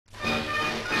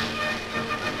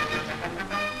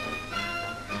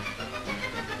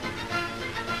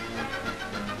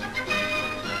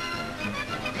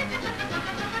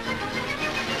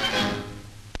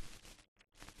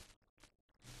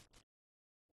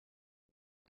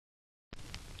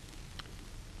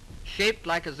Shaped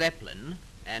like a Zeppelin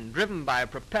and driven by a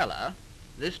propeller,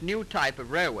 this new type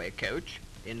of railway coach,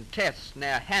 in tests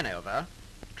near Hanover,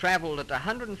 travelled at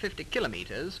 150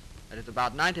 kilometres, that is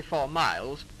about 94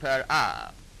 miles per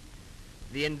hour.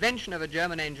 The invention of a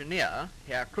German engineer,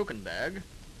 Herr Krukenberg,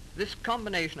 this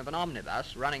combination of an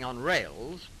omnibus running on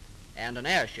rails and an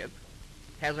airship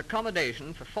has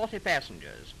accommodation for 40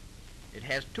 passengers. It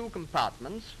has 2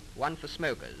 compartments, one for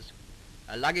smokers,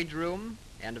 a luggage room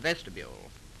and a vestibule.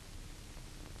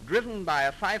 Driven by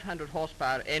a 500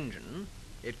 horsepower engine,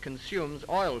 it consumes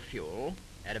oil fuel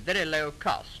at a very low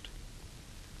cost.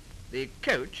 The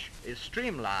coach is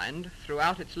streamlined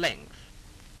throughout its length,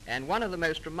 and one of the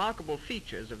most remarkable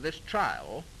features of this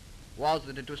trial was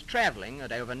that it was travelling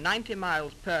at over 90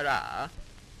 miles per hour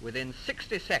within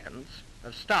 60 seconds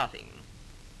of starting.